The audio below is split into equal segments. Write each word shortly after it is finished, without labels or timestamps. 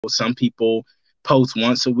Some people post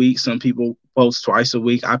once a week, some people post twice a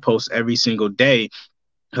week. I post every single day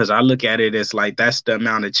because I look at it as like that's the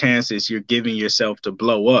amount of chances you're giving yourself to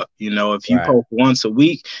blow up. If you Right. post once a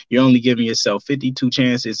week, you're only giving yourself 52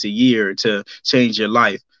 chances a year to change your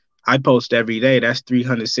life. I post every day. That's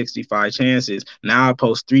 365 chances. Now I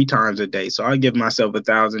post 3 times a day. So I give myself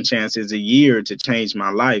 1,000 chances a year to change my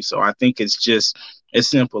life. So I think it's just as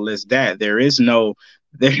simple as that.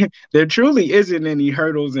 There truly isn't any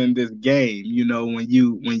hurdles in this game. When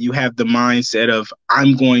you have the mindset of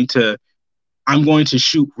I'm going to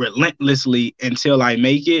shoot relentlessly until I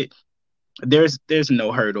make it. There's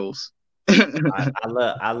no hurdles. I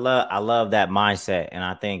love that mindset, and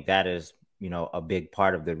I think that is, a big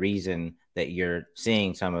part of the reason that you're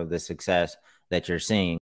seeing some of the success that you're seeing.